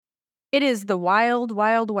It is the wild,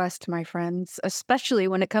 wild west, my friends, especially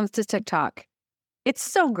when it comes to TikTok. It's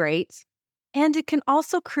so great, and it can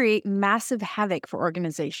also create massive havoc for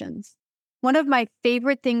organizations. One of my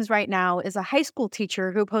favorite things right now is a high school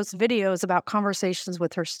teacher who posts videos about conversations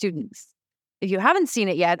with her students. If you haven't seen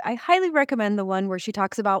it yet, I highly recommend the one where she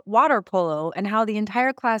talks about water polo and how the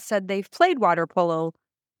entire class said they've played water polo,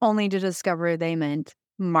 only to discover they meant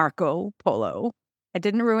Marco Polo. I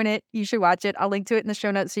didn't ruin it. You should watch it. I'll link to it in the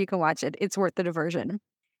show notes so you can watch it. It's worth the diversion.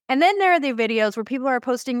 And then there are the videos where people are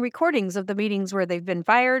posting recordings of the meetings where they've been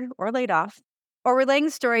fired or laid off, or relaying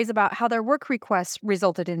stories about how their work requests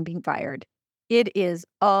resulted in being fired. It is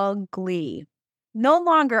ugly. No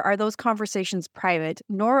longer are those conversations private,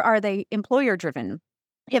 nor are they employer-driven.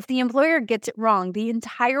 If the employer gets it wrong, the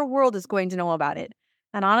entire world is going to know about it.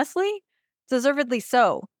 And honestly, deservedly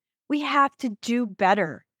so. We have to do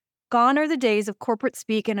better. Gone are the days of corporate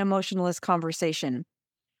speak and emotionless conversation.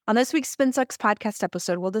 On this week's Spin Sucks podcast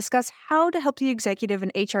episode, we'll discuss how to help the executive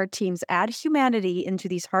and HR teams add humanity into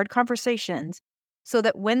these hard conversations so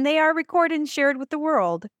that when they are recorded and shared with the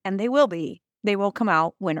world, and they will come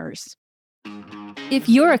out winners. If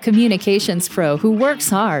you're a communications pro who works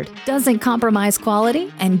hard, doesn't compromise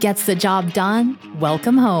quality, and gets the job done,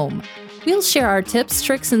 welcome home. We'll share our tips,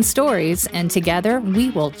 tricks, and stories, and together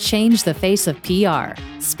we will change the face of PR.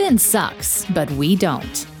 Spin sucks, but we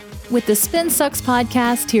don't. With the Spin Sucks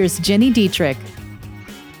podcast, here's Jenny Dietrich.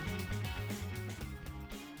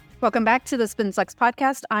 Welcome back to the Spin Sucks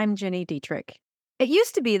podcast. I'm Jenny Dietrich. It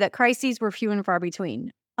used to be that crises were few and far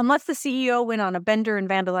between. Unless the CEO went on a bender and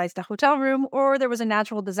vandalized a hotel room, or there was a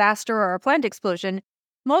natural disaster or a plant explosion,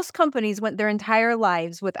 most companies went their entire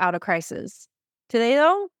lives without a crisis. Today,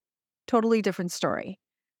 though, totally different story.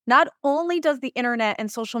 Not only does the internet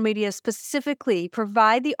and social media specifically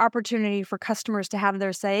provide the opportunity for customers to have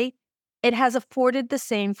their say, it has afforded the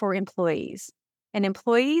same for employees. And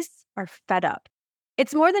employees are fed up.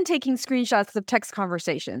 It's more than taking screenshots of text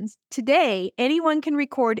conversations. Today, anyone can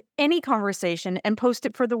record any conversation and post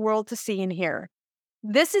it for the world to see and hear.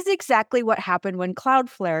 This is exactly what happened when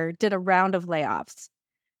Cloudflare did a round of layoffs.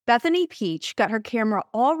 Bethany Peach got her camera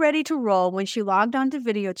all ready to roll when she logged on to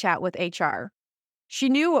video chat with HR. She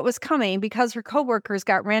knew what was coming because her coworkers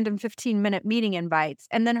got random 15-minute meeting invites,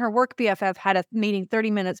 and then her work BFF had a meeting 30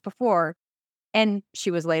 minutes before, and she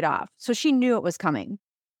was laid off. So she knew it was coming.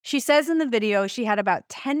 She says in the video she had about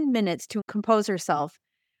 10 minutes to compose herself,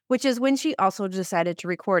 which is when she also decided to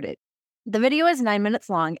record it. The video is 9 minutes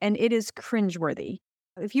long, and it is cringeworthy.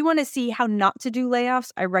 If you want to see how not to do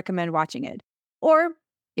layoffs, I recommend watching it. Or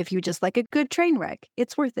if you just like a good train wreck,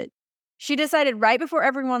 it's worth it. She decided right before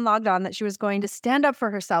everyone logged on that she was going to stand up for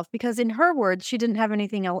herself because, in her words, she didn't have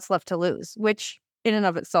anything else left to lose, which in and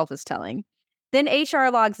of itself is telling. Then HR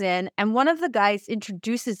logs in, and one of the guys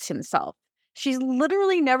introduces himself. She's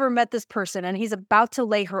literally never met this person, and he's about to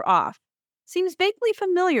lay her off. Seems vaguely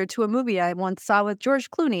familiar to a movie I once saw with George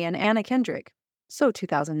Clooney and Anna Kendrick. So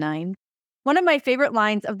 2009. One of my favorite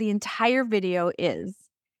lines of the entire video is,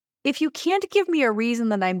 "If you can't give me a reason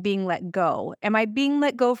that I'm being let go, am I being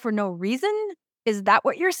let go for no reason? Is that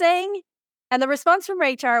what you're saying?" And the response from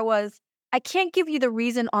HR was, "I can't give you the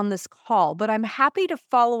reason on this call, but I'm happy to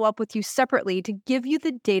follow up with you separately to give you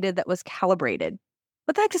the data that was calibrated."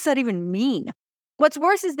 What the heck does that even mean? What's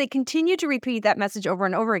worse is they continue to repeat that message over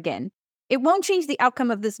and over again. "It won't change the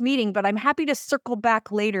outcome of this meeting, but I'm happy to circle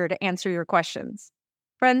back later to answer your questions."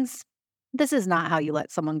 Friends, this is not how you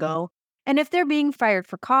let someone go. And if they're being fired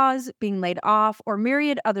for cause, being laid off, or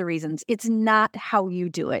myriad other reasons, it's not how you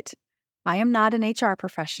do it. I am not an HR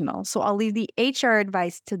professional, so I'll leave the HR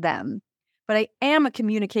advice to them. But I am a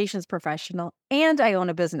communications professional, and I own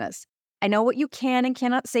a business. I know what you can and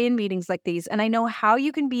cannot say in meetings like these, and I know how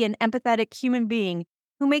you can be an empathetic human being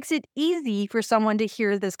who makes it easy for someone to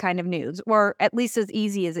hear this kind of news, or at least as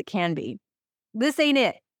easy as it can be. This ain't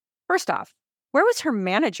it. First off, where was her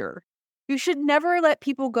manager? You should never let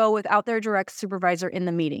people go without their direct supervisor in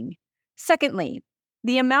the meeting. Secondly,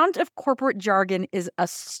 the amount of corporate jargon is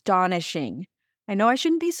astonishing. I know I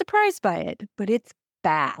shouldn't be surprised by it, but it's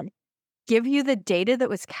bad. Give you the data that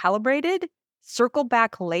was calibrated? Circle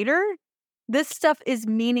back later? This stuff is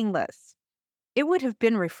meaningless. It would have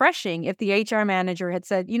been refreshing if the HR manager had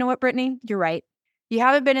said, "You know what, Brittany, you're right. You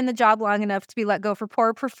haven't been in the job long enough to be let go for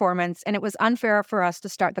poor performance, and it was unfair for us to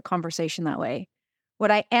start the conversation that way.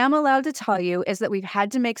 What I am allowed to tell you is that we've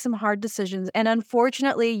had to make some hard decisions, and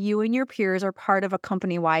unfortunately, you and your peers are part of a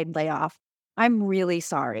company-wide layoff. I'm really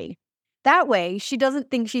sorry." That way, she doesn't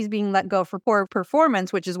think she's being let go for poor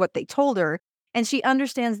performance, which is what they told her, and she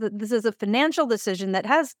understands that this is a financial decision that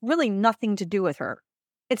has really nothing to do with her.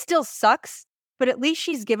 It still sucks, but at least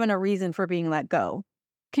she's given a reason for being let go.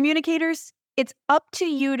 Communicators, it's up to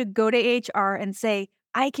you to go to HR and say,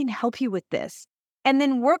 I can help you with this. And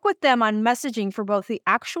then work with them on messaging for both the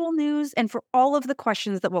actual news and for all of the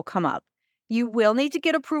questions that will come up. You will need to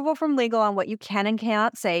get approval from legal on what you can and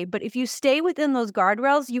cannot say, but if you stay within those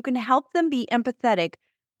guardrails, you can help them be empathetic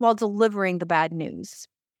while delivering the bad news.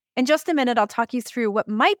 In just a minute, I'll talk you through what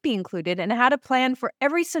might be included and how to plan for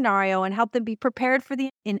every scenario and help them be prepared for the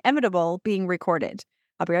inevitable being recorded.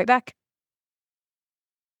 I'll be right back.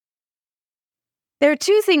 There are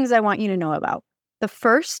two things I want you to know about. The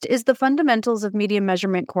first is the Fundamentals of Media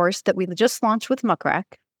Measurement course that we just launched with Muck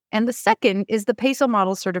Rack, and the second is the PESO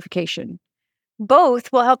Model certification.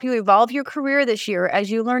 Both will help you evolve your career this year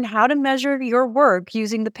as you learn how to measure your work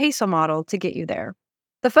using the PESO model to get you there.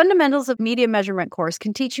 The Fundamentals of Media Measurement course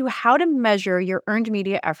can teach you how to measure your earned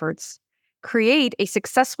media efforts, create a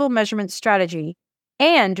successful measurement strategy,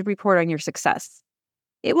 and report on your success.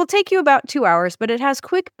 It will take you about 2 hours, but it has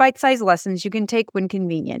quick, bite-sized lessons you can take when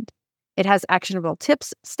convenient. It has actionable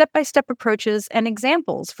tips, step-by-step approaches, and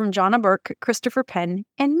examples from Jonna Burke, Christopher Penn,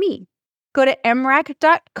 and me. Go to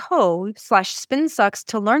mrac.co/spinsucks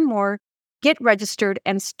to learn more, get registered,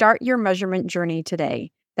 and start your measurement journey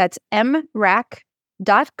today. That's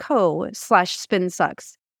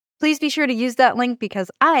mrac.co/spinsucks. Please be sure to use that link because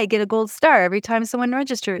I get a gold star every time someone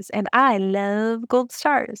registers, and I love gold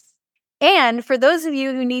stars. And for those of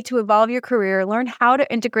you who need to evolve your career, learn how to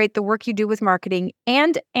integrate the work you do with marketing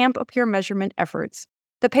and amp up your measurement efforts,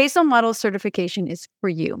 the PESO Model certification is for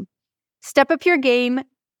you. Step up your game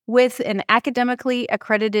with an academically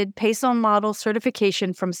accredited PESO Model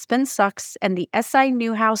certification from SpinSucks and the SI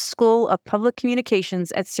Newhouse School of Public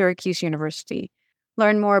Communications at Syracuse University.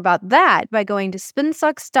 Learn more about that by going to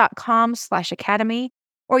spinsucks.com/academy,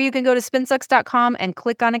 or you can go to spinsucks.com and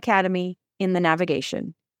click on Academy in the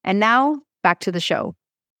navigation. And now, back to the show.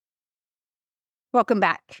 Welcome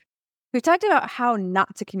back. We've talked about how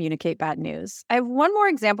not to communicate bad news. I have one more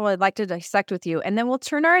example I'd like to dissect with you, and then we'll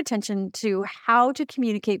turn our attention to how to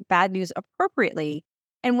communicate bad news appropriately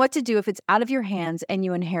and what to do if it's out of your hands and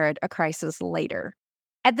you inherit a crisis later.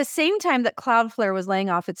 At the same time that Cloudflare was laying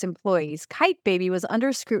off its employees, Kite Baby was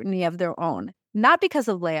under scrutiny of their own, not because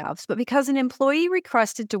of layoffs, but because an employee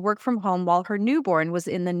requested to work from home while her newborn was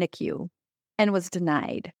in the NICU and was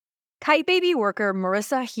denied. Kite Baby worker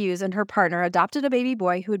Marissa Hughes and her partner adopted a baby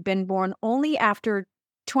boy who had been born only after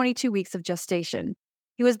 22 weeks of gestation.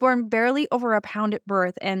 He was born barely over a pound at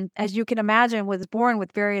birth and, as you can imagine, was born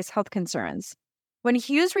with various health concerns. When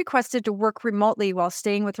Hughes requested to work remotely while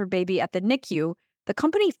staying with her baby at the NICU, the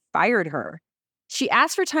company fired her. She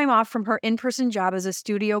asked for time off from her in-person job as a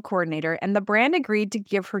studio coordinator, and the brand agreed to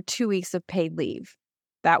give her 2 weeks of paid leave.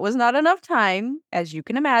 That was not enough time, as you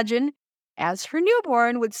can imagine, as her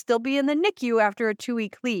newborn would still be in the NICU after a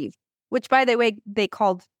 2-week leave, which, by the way, they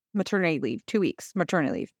called maternity leave, 2 weeks,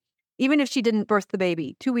 maternity leave. Even if she didn't birth the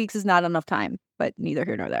baby, 2 weeks is not enough time, but neither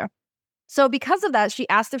here nor there. So because of that, she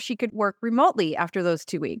asked if she could work remotely after those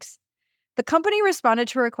 2 weeks. The company responded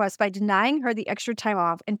to her request by denying her the extra time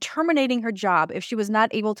off and terminating her job if she was not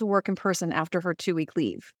able to work in person after her 2-week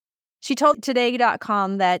leave. She told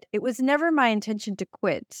Today.com that it was never my intention to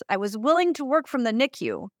quit. I was willing to work from the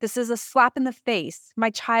NICU. This is a slap in the face. My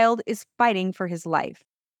child is fighting for his life.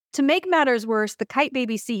 To make matters worse, the Kite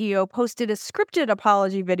Baby CEO posted a scripted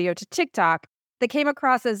apology video to TikTok that came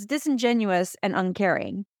across as disingenuous and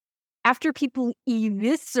uncaring. After people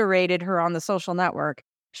eviscerated her on the social network,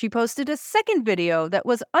 she posted a second video that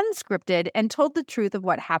was unscripted and told the truth of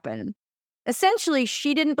what happened. Essentially,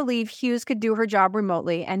 she didn't believe Hughes could do her job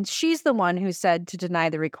remotely, and she's the one who said to deny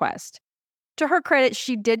the request. To her credit,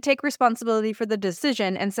 she did take responsibility for the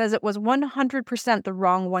decision and says it was 100% the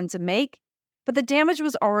wrong one to make, but the damage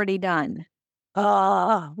was already done.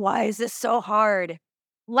 Why is this so hard?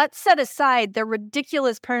 Let's set aside the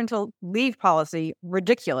ridiculous parental leave policy,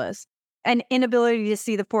 ridiculous, and inability to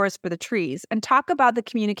see the forest for the trees, and talk about the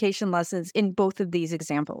communication lessons in both of these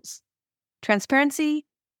examples. Transparency,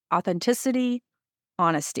 authenticity,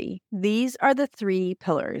 honesty. These are the 3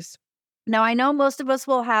 pillars. Now, I know most of us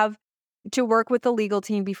will have to work with the legal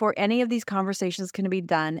team before any of these conversations can be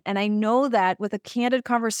done, and I know that with a candid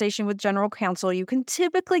conversation with general counsel, you can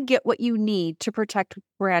typically get what you need to protect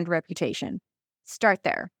brand reputation. Start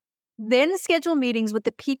there. Then schedule meetings with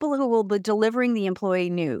the people who will be delivering the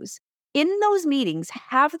employee news. In those meetings,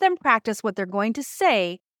 have them practice what they're going to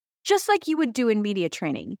say, just like you would do in media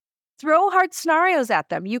training. Throw hard scenarios at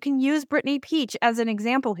them. You can use Brittany Peach as an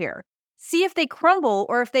example here. See if they crumble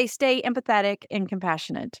or if they stay empathetic and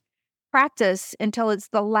compassionate. Practice until it's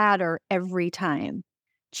the latter every time.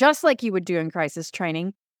 Just like you would do in crisis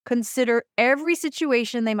training, Consider every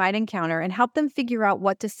situation they might encounter and help them figure out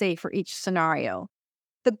what to say for each scenario.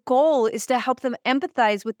 The goal is to help them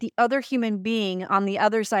empathize with the other human being on the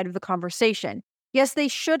other side of the conversation. Yes, they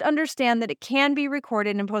should understand that it can be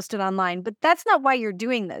recorded and posted online, but that's not why you're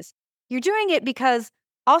doing this. You're doing it because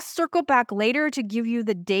I'll circle back later to give you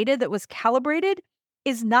the data that was calibrated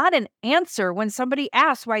is not an answer when somebody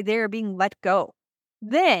asks why they're being let go.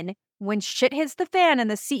 Then, when shit hits the fan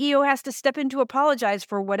and the CEO has to step in to apologize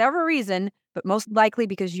for whatever reason, but most likely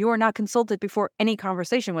because you are not consulted before any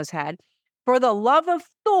conversation was had, for the love of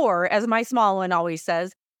Thor, as my small one always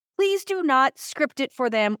says, please do not script it for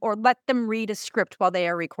them or let them read a script while they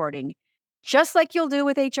are recording. Just like you'll do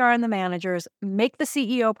with HR and the managers, make the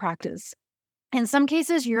CEO practice. In some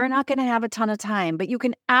cases, you're not going to have a ton of time, but you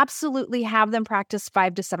can absolutely have them practice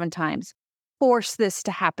 5 to 7 times. Force this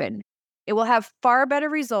to happen. It will have far better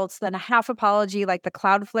results than a half apology like the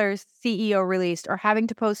Cloudflare CEO released or having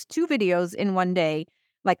to post 2 videos in one day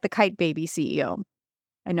like the Kite Baby CEO.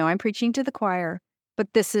 I know I'm preaching to the choir,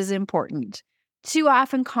 but this is important. Too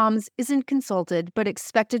often comms isn't consulted, but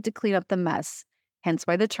expected to clean up the mess, hence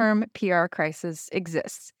why the term PR crisis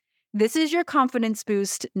exists. This is your confidence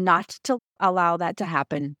boost not to allow that to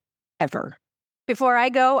happen, ever. Before I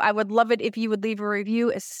go, I would love it if you would leave a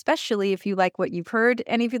review, especially if you like what you've heard.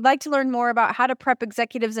 And if you'd like to learn more about how to prep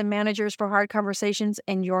executives and managers for hard conversations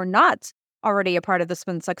and you're not already a part of the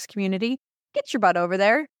SpinSucks community, get your butt over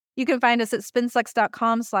there. You can find us at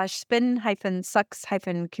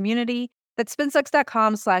spinsucks.com/spin-sucks-community. That's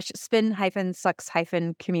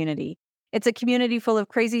spinsucks.com/spin-sucks-community. It's a community full of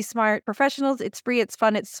crazy smart professionals. It's free, it's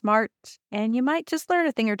fun, it's smart, and you might just learn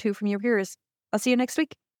a thing or two from your peers. I'll see you next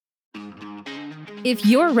week. If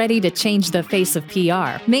you're ready to change the face of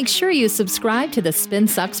PR, make sure you subscribe to the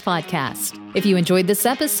SpinSucks podcast. If you enjoyed this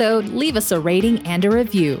episode, leave us a rating and a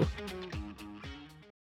review.